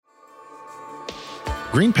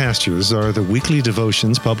Green Pastures are the weekly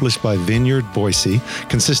devotions published by Vineyard Boise,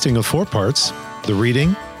 consisting of 4 parts: the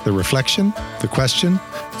reading, the reflection, the question,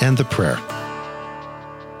 and the prayer.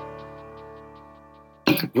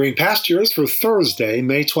 Green Pastures for Thursday,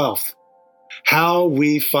 May 12th. How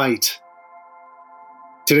we fight.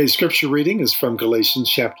 Today's scripture reading is from Galatians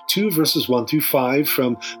chapter 2, verses 1 through 5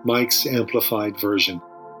 from Mike's Amplified Version,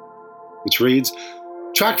 which reads,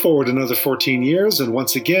 "Track forward another 14 years, and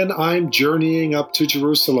once again I'm journeying up to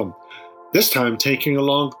Jerusalem, this time taking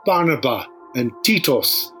along Barnabas and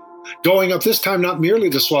Titus, going up this time not merely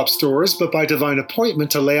to swap stories, but by divine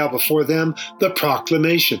appointment to lay out before them the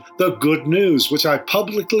proclamation, the good news, which I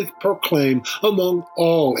publicly proclaim among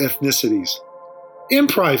all ethnicities. In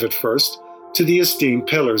private first, to the esteemed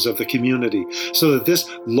pillars of the community, so that this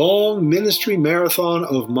long ministry marathon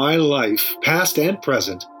of my life, past and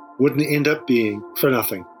present, wouldn't end up being for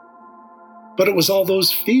nothing. But it was all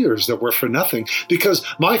those fears that were for nothing, because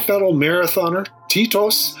my fellow marathoner,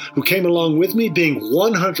 Titus, who came along with me, being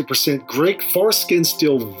 100% Greek, foreskin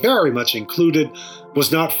still very much included,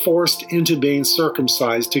 was not forced into being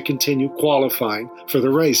circumcised to continue qualifying for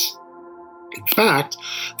the race. In fact,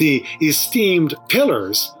 the esteemed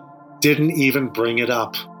pillars didn't even bring it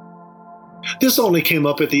up. This only came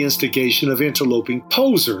up at the instigation of interloping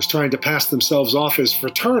posers trying to pass themselves off as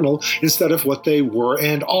fraternal instead of what they were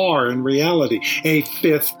and are in reality, a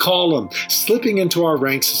fifth column, slipping into our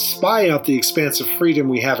ranks to spy out the expansive freedom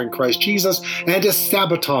we have in Christ Jesus and to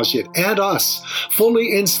sabotage it and us,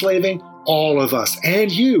 fully enslaving all of us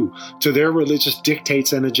and you to their religious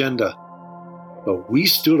dictates and agenda. But we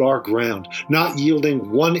stood our ground, not yielding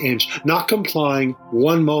 1 inch, not complying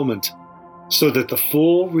 1 moment, so that the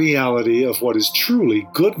full reality of what is truly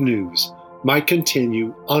good news might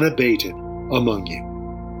continue unabated among you."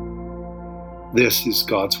 This is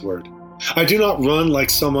God's word. I do not run like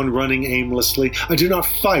someone running aimlessly. I do not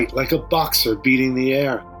fight like a boxer beating the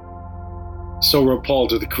air. So wrote Paul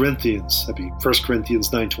to the Corinthians, that'd be 1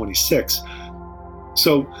 Corinthians 9:26.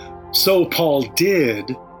 So Paul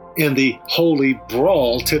did in the holy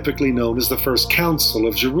brawl typically known as the First Council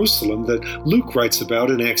of Jerusalem that Luke writes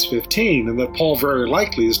about in Acts 15 and that Paul very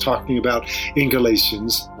likely is talking about in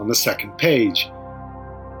Galatians on the 2nd page.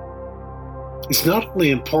 It's not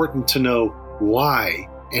only important to know why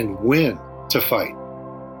and when to fight,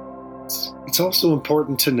 it's also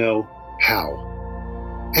important to know how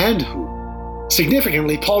and who.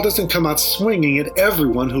 Significantly, Paul doesn't come out swinging at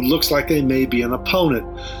everyone who looks like they may be an opponent.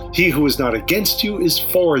 "He who is not against you is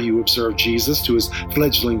for you," observed Jesus to his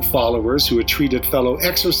fledgling followers who had treated fellow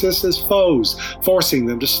exorcists as foes, forcing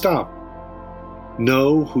them to stop.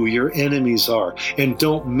 Know who your enemies are, and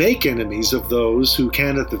don't make enemies of those who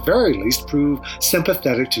can at the very least prove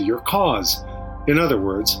sympathetic to your cause. In other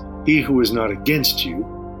words, he who is not against you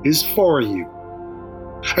is for you.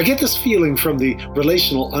 I get this feeling from the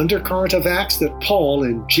relational undercurrent of Acts that Paul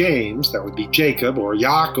and James, that would be Jacob or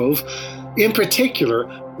Yaakov, in particular,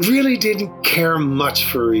 really didn't care much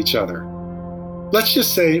for each other. Let's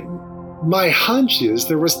just say my hunch is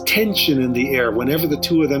there was tension in the air whenever the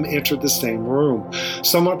two of them entered the same room,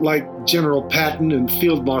 somewhat like General Patton and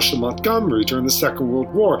Field Marshal Montgomery during the Second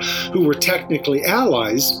World War, who were technically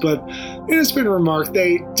allies, but it has been remarked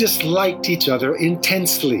they disliked each other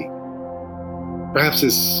intensely. Perhaps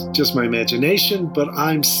it's just my imagination, but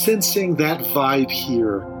I'm sensing that vibe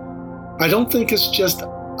here. I don't think it's just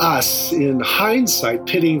us in hindsight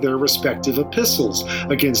pitting their respective epistles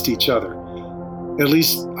against each other. At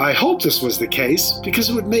least I hope this was the case, because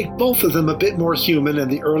it would make both of them a bit more human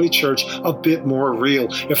and the early church a bit more real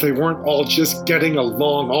if they weren't all just getting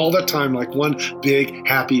along all the time like one big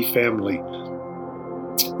happy family.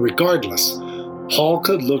 Regardless, Paul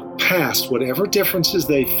could look past whatever differences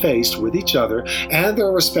they faced with each other and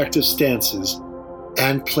their respective stances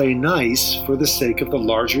and play nice for the sake of the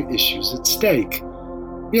larger issues at stake.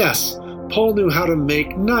 Yes, Paul knew how to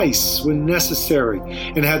make nice when necessary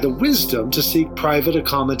and had the wisdom to seek private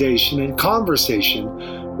accommodation and conversation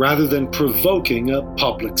rather than provoking a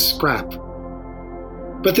public scrap.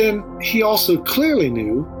 But then he also clearly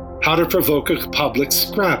knew how to provoke a public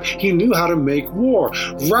scrap. He knew how to make war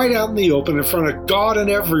right out in the open in front of God and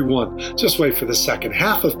everyone. Just wait for the second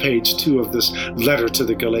half of page 2 of this letter to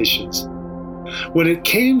the Galatians. When it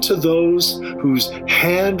came to those whose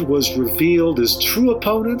hand was revealed as true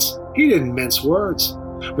opponents, he didn't mince words,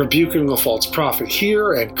 rebuking a false prophet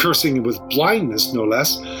here and cursing him with blindness, no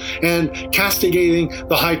less, and castigating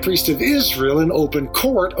the high priest of Israel in open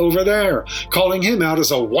court over there, calling him out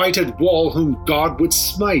as a whited wall whom God would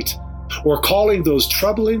smite, or calling those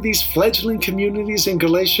troubling these fledgling communities in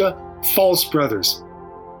Galatia false brothers.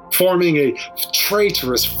 forming a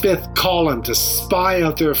traitorous fifth column to spy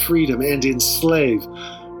out their freedom and enslave,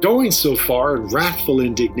 going so far in wrathful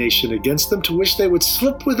indignation against them to wish they would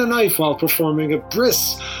slip with a knife while performing a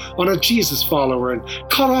bris on a Jesus follower and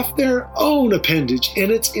cut off their own appendage in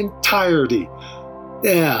its entirety.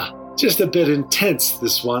 Yeah, just a bit intense,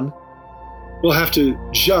 this one. We'll have to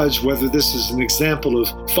judge whether this is an example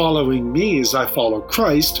of following me as I follow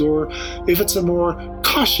Christ, or if it's a more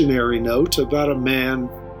cautionary note about a man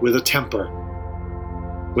with a temper.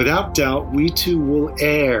 Without doubt, we too will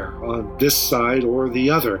err on this side or the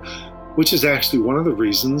other, which is actually one of the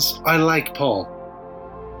reasons I like Paul.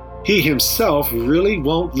 He himself really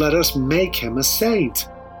won't let us make him a saint.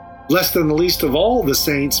 Less than the least of all the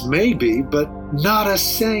saints, maybe, but not a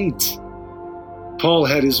saint. Paul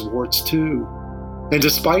had his warts too, and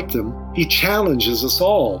despite them, he challenges us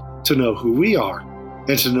all to know who we are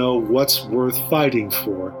and to know what's worth fighting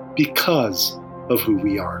for because of who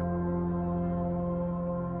we are.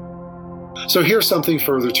 So here's something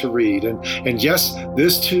further to read, and yes,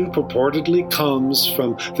 this too purportedly comes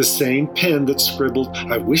from the same pen that scribbled,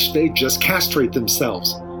 "I wish they'd just castrate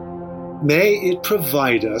themselves." May it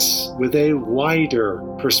provide us with a wider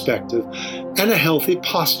perspective and a healthy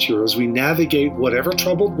posture as we navigate whatever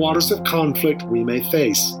troubled waters of conflict we may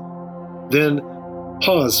face. Then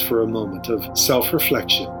pause for a moment of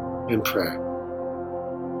self-reflection and prayer.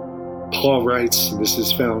 Paul writes, and this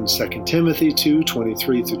is found 2 Timothy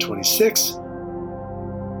 2:23-26,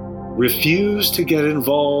 refuse to get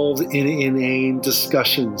involved in inane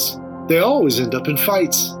discussions. They always end up in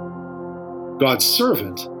fights. God's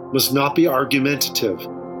servant must not be argumentative,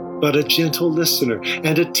 but a gentle listener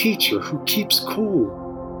and a teacher who keeps cool,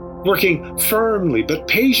 working firmly but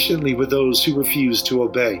patiently with those who refuse to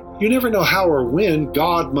obey. You never know how or when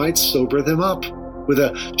God might sober them up with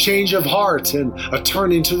a change of heart and a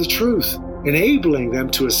turning to the truth, enabling them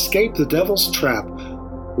to escape the devil's trap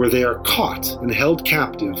where they are caught and held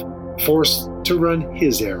captive, forced to run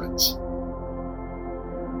his errands.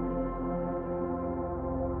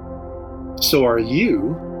 So are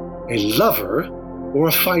you a lover or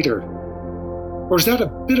a fighter? Or is that a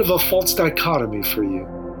bit of a false dichotomy for you?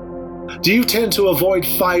 Do you tend to avoid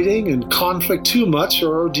fighting and conflict too much,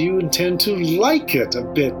 or do you intend to like it a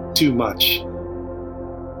bit too much?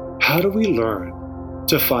 How do we learn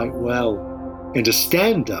to fight well and to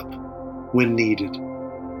stand up when needed?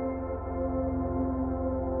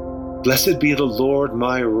 Blessed be the Lord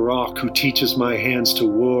my rock, who teaches my hands to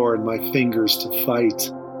war and my fingers to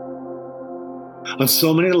fight. On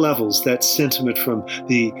so many levels, that sentiment from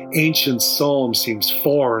the ancient psalm seems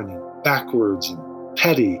foreign and backwards and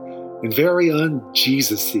petty and very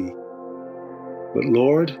un-Jesus-y. But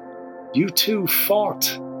Lord, you too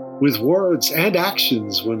fought with words and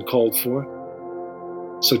actions when called for.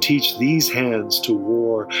 So teach these hands to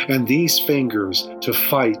war and these fingers to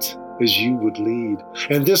fight as you would lead,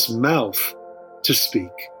 and this mouth to speak.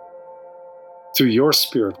 Through your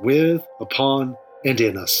Spirit with, upon, and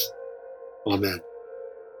in us. Amen.